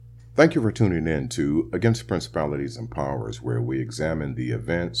Thank you for tuning in to Against Principalities and Powers, where we examine the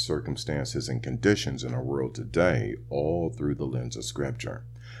events, circumstances, and conditions in our world today, all through the lens of Scripture.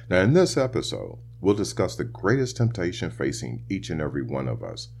 Now, in this episode, we'll discuss the greatest temptation facing each and every one of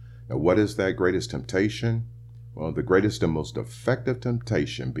us. Now, what is that greatest temptation? Well, the greatest and most effective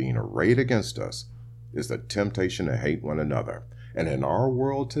temptation being arrayed against us is the temptation to hate one another. And in our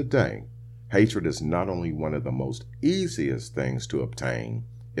world today, hatred is not only one of the most easiest things to obtain,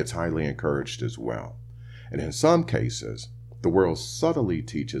 it's highly encouraged as well. And in some cases, the world subtly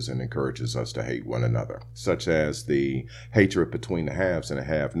teaches and encourages us to hate one another, such as the hatred between the haves and the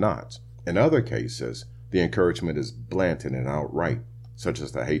have-nots. In other cases, the encouragement is blatant and outright, such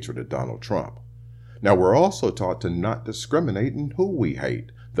as the hatred of Donald Trump. Now, we're also taught to not discriminate in who we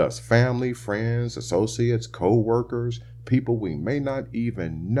hate. Thus, family, friends, associates, co-workers, people we may not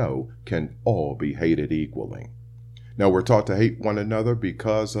even know can all be hated equally. Now, we're taught to hate one another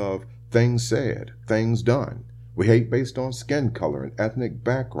because of things said, things done. We hate based on skin color and ethnic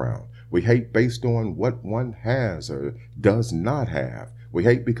background. We hate based on what one has or does not have. We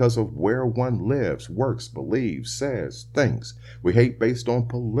hate because of where one lives, works, believes, says, thinks. We hate based on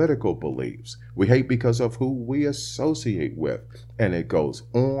political beliefs. We hate because of who we associate with. And it goes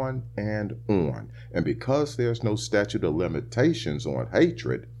on and on. And because there's no statute of limitations on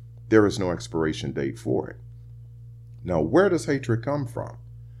hatred, there is no expiration date for it. Now, where does hatred come from?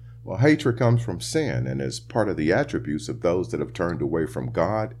 Well, hatred comes from sin and is part of the attributes of those that have turned away from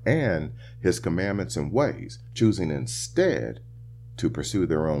God and His commandments and ways, choosing instead to pursue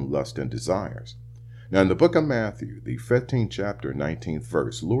their own lust and desires. Now, in the book of Matthew, the 15th chapter, 19th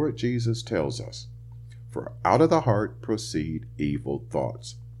verse, Lord Jesus tells us, "For out of the heart proceed evil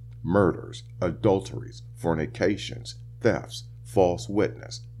thoughts, murders, adulteries, fornications, thefts, false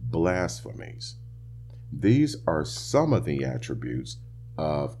witness, blasphemies." These are some of the attributes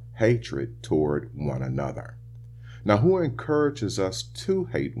of hatred toward one another. Now, who encourages us to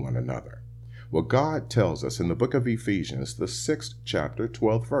hate one another? Well, God tells us in the book of Ephesians, the 6th chapter,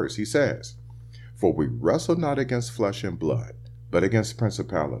 12th verse, He says, "For we wrestle not against flesh and blood, but against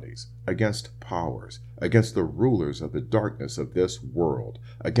principalities, against powers, against the rulers of the darkness of this world,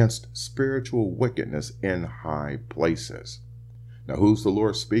 against spiritual wickedness in high places." Now, who's the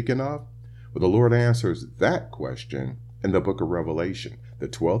Lord speaking of? Well, the Lord answers that question in the book of Revelation, the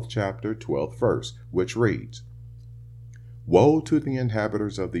 12th chapter, 12th verse, which reads, "Woe to the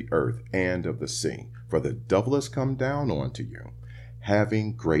inhabitants of the earth and of the sea, for the devil is come down unto you,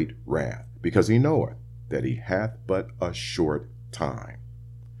 having great wrath, because he knoweth that he hath but a short time."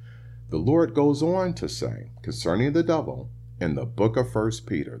 The Lord goes on to say concerning the devil in the book of 1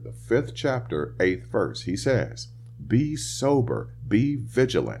 Peter, the 5th chapter, 8th verse, He says, "Be sober, be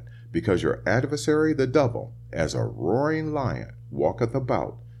vigilant, because your adversary the devil, as a roaring lion, walketh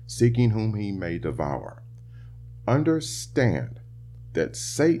about, seeking whom he may devour." Understand that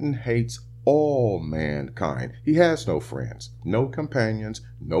Satan hates all mankind. He has no friends, no companions,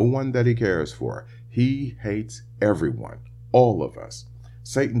 no one that he cares for. He hates everyone, all of us.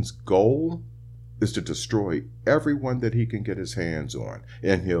 Satan's goal is to destroy everyone that he can get his hands on,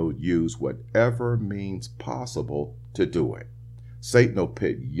 and he'll use whatever means possible to do it. Satan will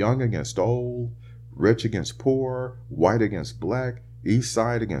pit young against old, rich against poor, white against black, east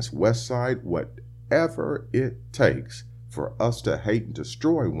side against west side, whatever it takes for us to hate and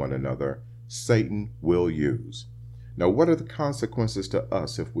destroy one another, Satan will use. Now, what are the consequences to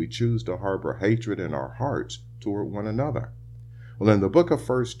us if we choose to harbor hatred in our hearts toward one another? Well, in the book of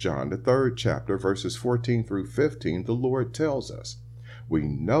 1 John, the 3rd chapter, verses 14 through 15, the Lord tells us, "We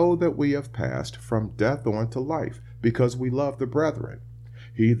know that we have passed from death unto life, because we love the brethren.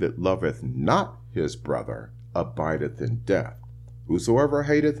 He that loveth not his brother abideth in death. Whosoever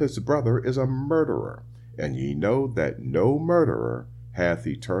hateth his brother is a murderer, and ye know that no murderer hath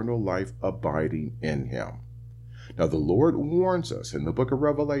eternal life abiding in him." Now, the Lord warns us in the book of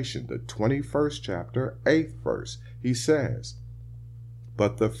Revelation, the 21st chapter, 8th verse. He says,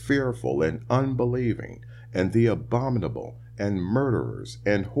 "But the fearful and unbelieving, and the abominable, and murderers,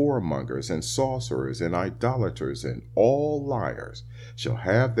 and whoremongers, and sorcerers, and idolaters, and all liars shall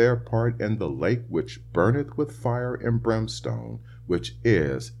have their part in the lake which burneth with fire and brimstone, which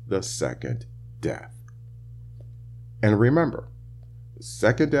is the second death." And remember, the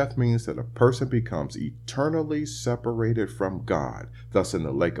second death means that a person becomes eternally separated from God. Thus, in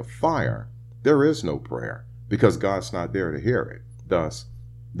the lake of fire, there is no prayer, because God's not there to hear it. Thus,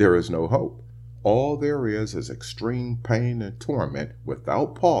 there is no hope. All there is extreme pain and torment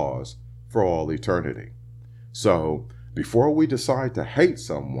without pause for all eternity. So, before we decide to hate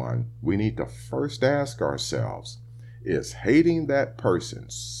someone, we need to first ask ourselves, Is hating that person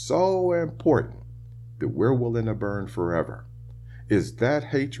so important that we're willing to burn forever? Is that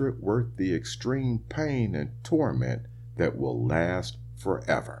hatred worth the extreme pain and torment that will last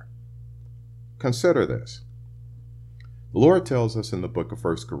forever? Consider this. The Lord tells us in the book of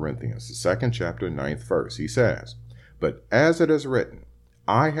 1 Corinthians, the 2nd chapter, 9th verse, he says, "But as it is written,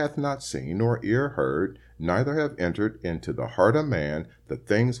 eye hath not seen, nor ear heard, neither have entered into the heart of man the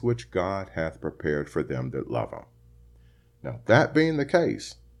things which God hath prepared for them that love him." Now, that being the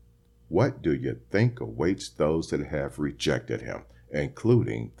case, what do you think awaits those that have rejected him,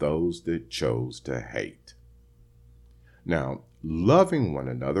 including those that chose to hate? Now, loving one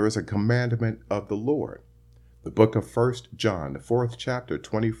another is a commandment of the Lord. The book of 1 John, the 4th chapter,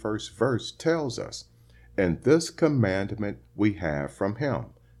 21st verse tells us, "And this commandment we have from him,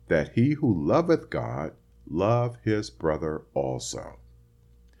 that he who loveth God love his brother also."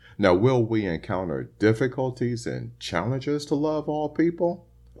 Now, will we encounter difficulties and challenges to love all people?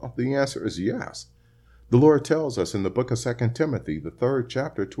 Well, the answer is yes. The Lord tells us in the book of 2 Timothy, the 3rd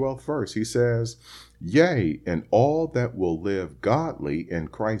chapter, 12th verse, he says, "Yea, and all that will live godly in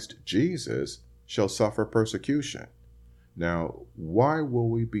Christ Jesus shall suffer persecution." Now, why will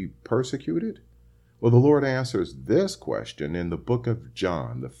we be persecuted? Well, the Lord answers this question in the book of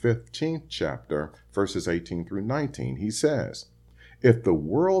John, the 15th chapter, verses 18 through 19. He says, "If the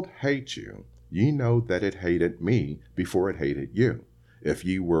world hate you, ye know that it hated me before it hated you. If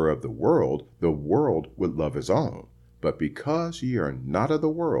ye were of the world would love his own. But because ye are not of the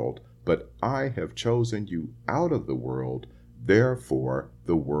world, but I have chosen you out of the world, therefore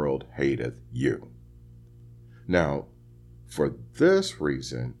the world hateth you." Now, for this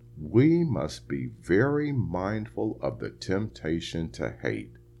reason, we must be very mindful of the temptation to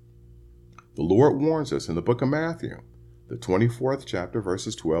hate. The Lord warns us in the book of Matthew, the 24th chapter,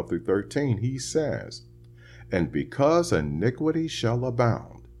 verses 12 through 13. He says, "And because iniquity shall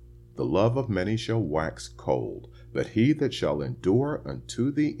abound, the love of many shall wax cold. But he that shall endure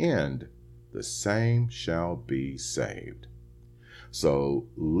unto the end, the same shall be saved." So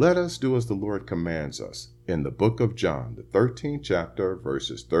let us do as the Lord commands us in the book of John, the 13th chapter,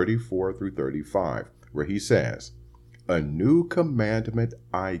 verses 34 through 35, where he says, "A new commandment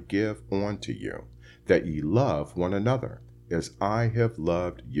I give unto you, that ye love one another, as I have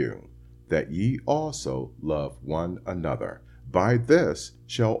loved you, that ye also love one another. By this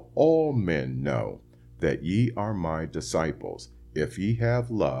shall all men know that ye are my disciples, if ye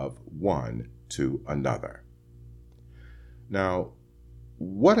have love one to another." Now,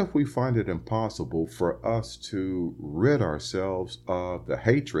 what if we find it impossible for us to rid ourselves of the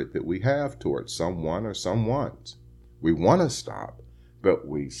hatred that we have towards someone or someones? We want to stop, but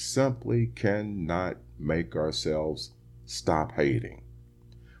we simply cannot make ourselves stop hating.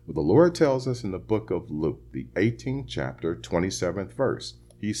 Well, the Lord tells us in the book of Luke, the 18th chapter, 27th verse,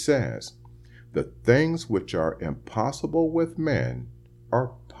 he says, "The things which are impossible with men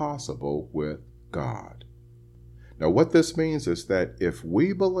are possible with God." Now, what this means is that if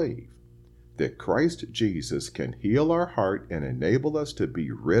we believe that Christ Jesus can heal our heart and enable us to be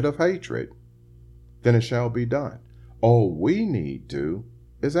rid of hatred, then it shall be done. All we need to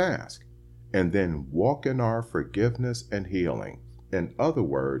is ask, and then walk in our forgiveness and healing. In other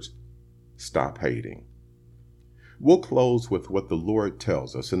words, stop hating. We'll close with what the Lord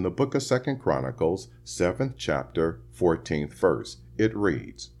tells us in the book of 2 Chronicles, 7th chapter, 14th verse. It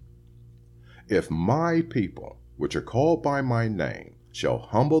reads, "If my people, which are called by my name, shall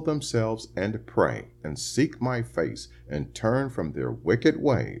humble themselves and pray and seek my face and turn from their wicked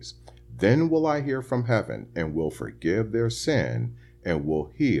ways, then will I hear from heaven and will forgive their sin and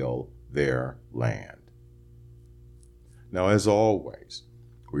will heal their land." Now, as always,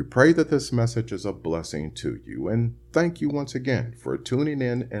 we pray that this message is a blessing to you, and thank you once again for tuning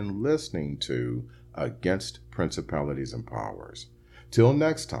in and listening to Against Principalities and Powers. Till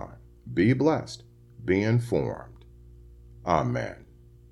next time, be blessed, be informed. Amen.